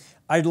ending.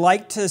 I'd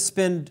like to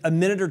spend a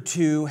minute or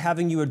two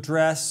having you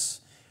address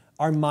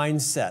our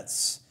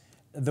mindsets,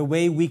 the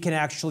way we can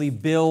actually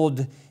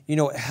build,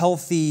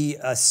 healthy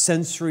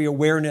sensory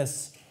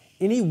awareness.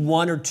 Any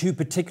 1 or 2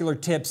 particular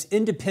tips,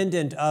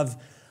 independent of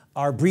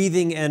our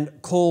breathing and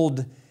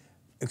cold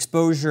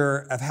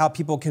exposure, of how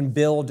people can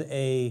build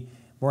a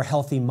more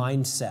healthy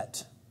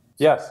mindset?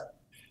 Yes.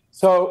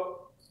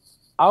 So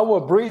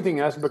our breathing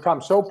has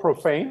become so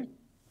profane.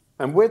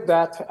 And with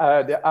that,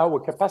 our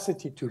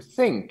capacity to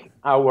think,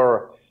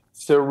 our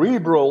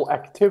cerebral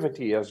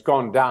activity has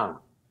gone down.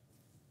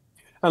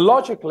 And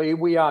logically,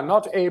 we are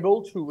not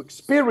able to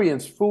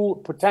experience full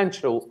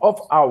potential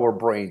of our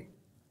brain,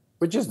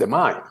 which is the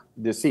mind,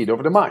 the seat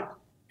of the mind.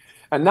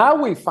 And now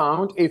we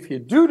found if you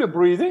do the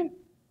breathing,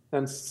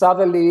 then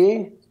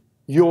suddenly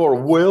your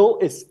will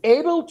is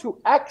able to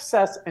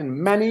access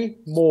in many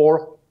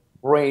more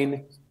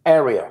brain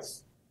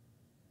areas.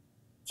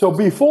 So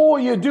before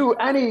you do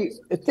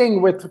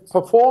anything with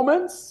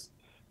performance,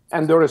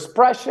 and there is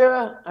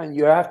pressure, and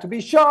you have to be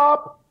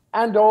sharp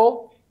and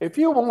all, if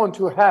you want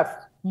to have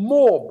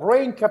more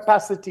brain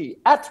capacity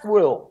at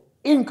will,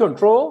 in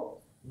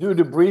control, do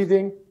the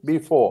breathing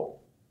before.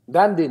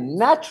 Then the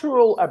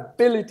natural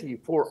ability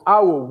for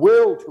our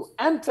will to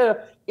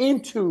enter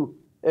into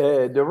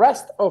the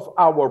rest of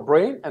our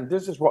brain, and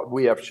this is what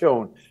we have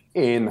shown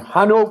in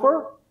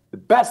Hanover, the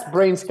best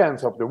brain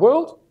scans of the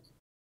world,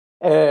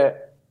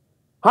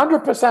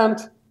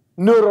 100%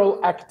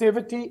 neural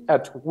activity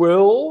at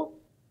will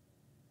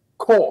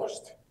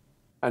caused.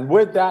 And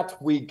with that,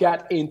 we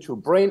get into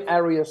brain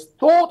areas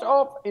thought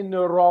of in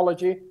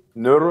neurology,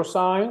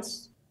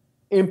 neuroscience,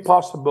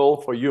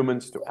 impossible for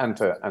humans to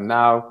enter. And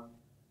now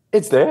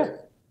it's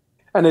there.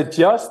 And it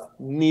just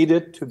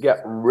needed to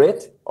get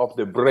rid of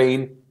the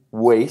brain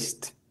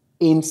waste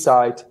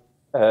inside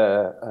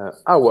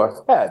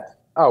our head,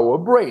 our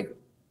brain,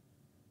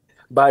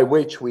 by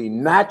which we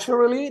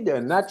naturally,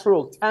 the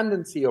natural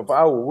tendency of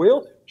our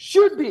will,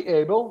 should be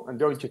able, and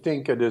don't you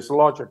think it is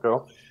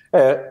logical,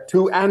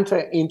 to enter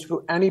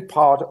into any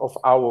part of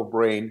our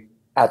brain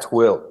at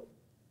will.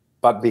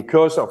 But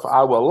because of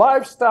our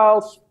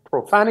lifestyles,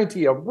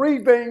 profanity of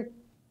breathing,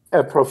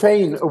 a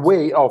profane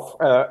way of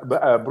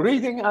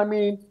breathing,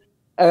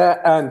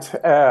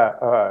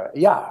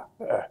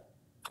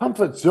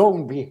 comfort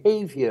zone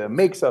behavior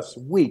makes us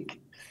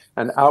weak,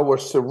 and our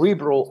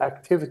cerebral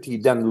activity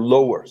then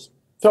lowers.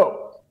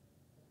 So,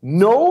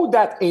 know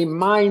that a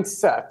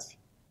mindset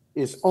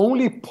is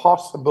only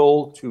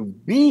possible to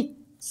be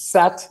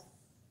set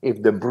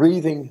if the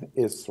breathing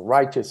is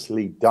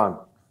righteously done.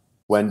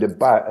 When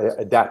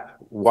that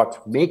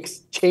what makes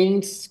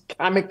change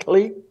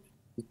chemically,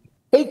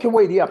 take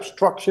away the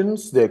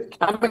obstructions, the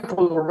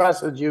chemical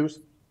residues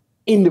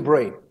in the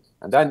brain,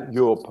 and then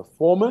your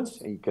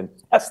performance, and you can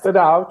test it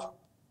out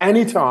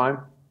anytime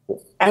for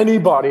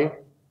anybody,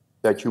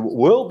 that you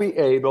will be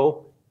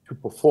able to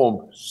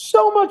perform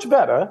so much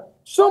better,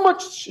 so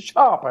much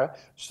sharper,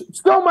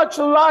 so much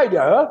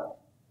lighter,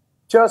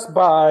 just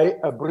by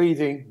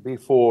breathing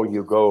before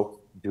you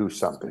go do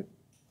something.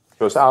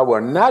 Because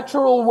our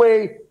natural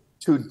way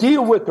to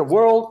deal with the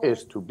world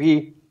is to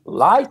be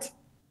light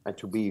and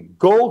to be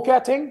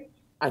goal-getting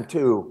and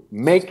to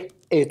make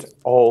it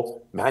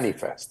all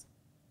manifest.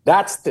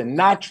 That's the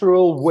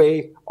natural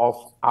way of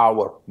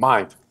our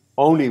mind.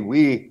 Only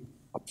we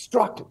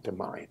obstructed the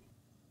mind.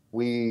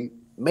 We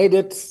made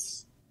it,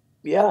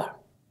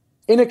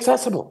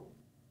 inaccessible,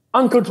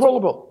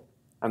 uncontrollable.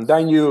 And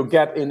then you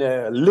get in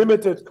a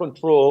limited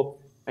control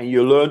and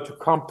you learn to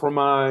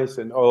compromise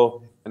and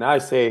all. And I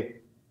say,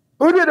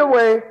 put it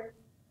away,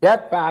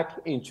 get back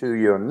into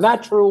your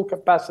natural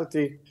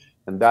capacity,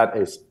 and that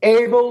is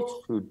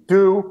able to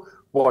do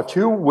what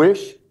you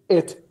wish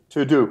it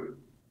to do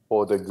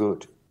for the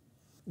good.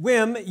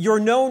 Wim, you're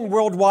known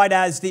worldwide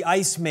as the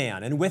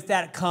Iceman, and with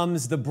that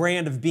comes the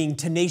brand of being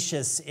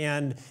tenacious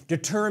and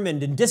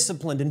determined and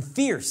disciplined and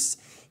fierce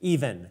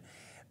even.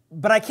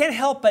 But I can't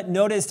help but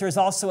notice there's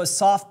also a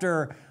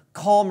softer,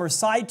 calmer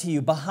side to you.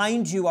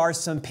 Behind you are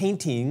some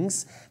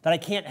paintings that I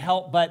can't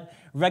help but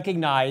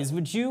recognize.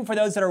 Would you, for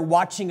those that are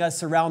watching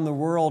us around the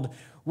world,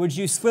 would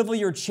you swivel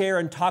your chair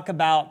and talk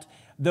about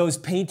those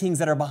paintings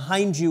that are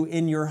behind you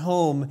in your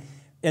home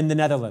in the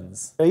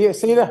Netherlands? Yeah,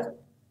 see that?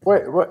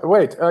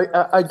 Wait,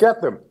 I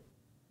get them.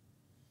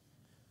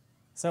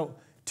 So,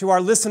 to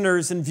our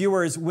listeners and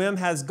viewers, Wim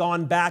has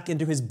gone back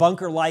into his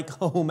bunker-like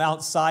home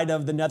outside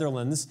of the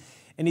Netherlands,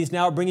 and he's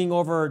now bringing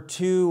over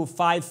 2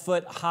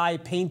 5-foot-high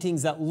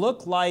paintings that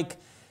look like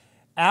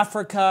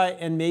Africa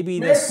and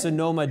maybe the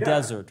Sonoma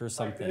Desert or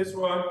something. Like this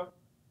one.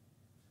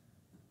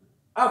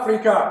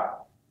 Africa.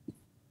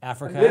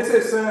 Africa. And this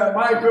is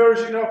my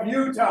version of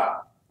Utah.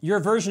 Your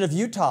version of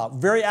Utah.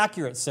 Very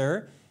accurate,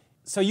 sir.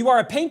 So you are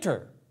a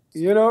painter.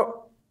 You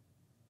know,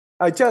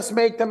 I just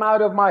make them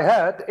out of my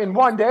head in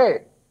one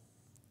day.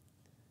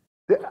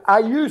 I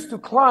used to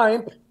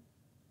climb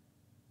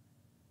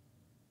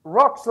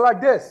rocks like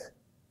this.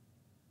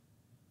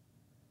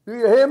 Do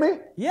you hear me?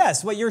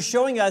 Yes, what you're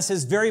showing us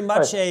is very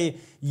much a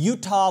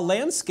Utah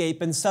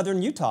landscape in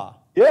southern Utah.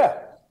 Yeah.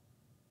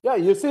 Yeah,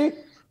 you see?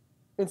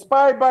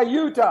 Inspired by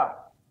Utah.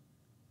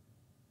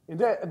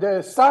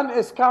 The sun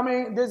is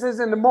coming. This is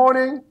in the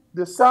morning,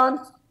 the sun.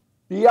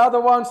 The other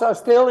ones are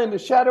still in the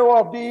shadow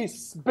of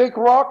these big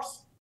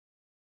rocks.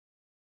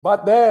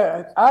 But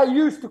there, I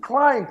used to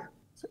climb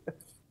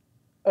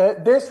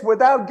this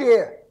without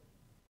gear.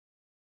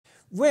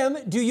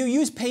 Wim, do you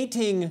use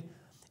painting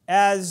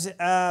as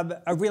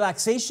a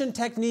relaxation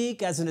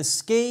technique, as an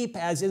escape,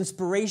 as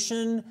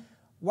inspiration?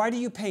 Why do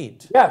you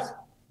paint? Yes,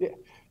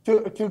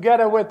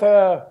 together with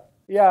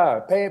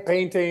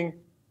painting,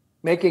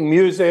 making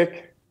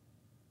music,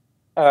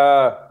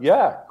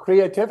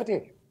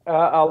 creativity.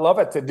 I love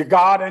it. The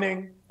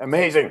gardening,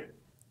 amazing.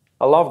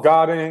 I love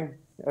gardening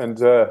and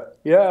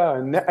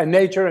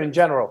nature in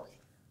general.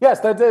 Yes,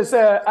 that is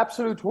an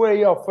absolute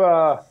way of.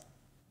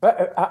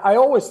 I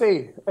always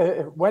say,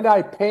 when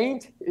I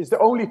paint, is the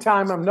only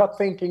time I'm not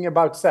thinking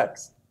about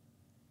sex.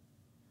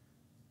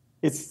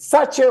 It's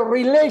such a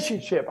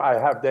relationship I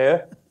have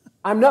there.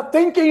 I'm not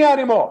thinking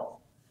anymore.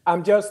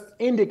 I'm just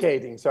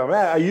indicating. So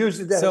I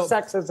use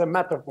sex as a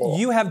metaphor.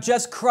 You have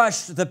just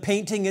crushed the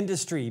painting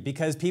industry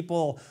because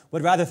people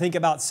would rather think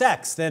about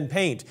sex than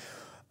paint.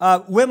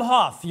 Wim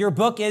Hof, your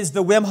book is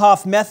The Wim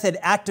Hof Method,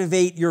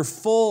 Activate Your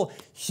Full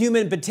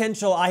Human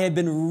Potential. I have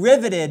been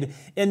riveted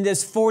in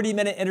this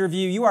 40-minute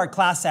interview. You are a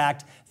class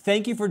act.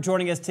 Thank you for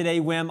joining us today,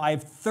 Wim.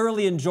 I've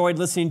thoroughly enjoyed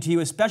listening to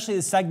you, especially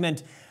the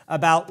segment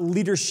about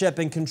leadership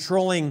and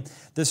controlling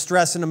the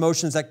stress and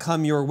emotions that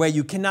come your way.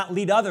 You cannot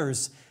lead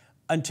others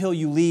until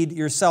you lead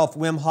yourself.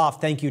 Wim Hof,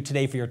 thank you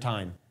today for your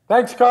time.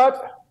 Thanks,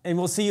 Scott. And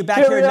we'll see you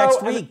back here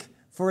next week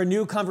for a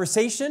new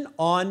conversation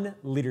on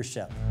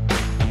leadership.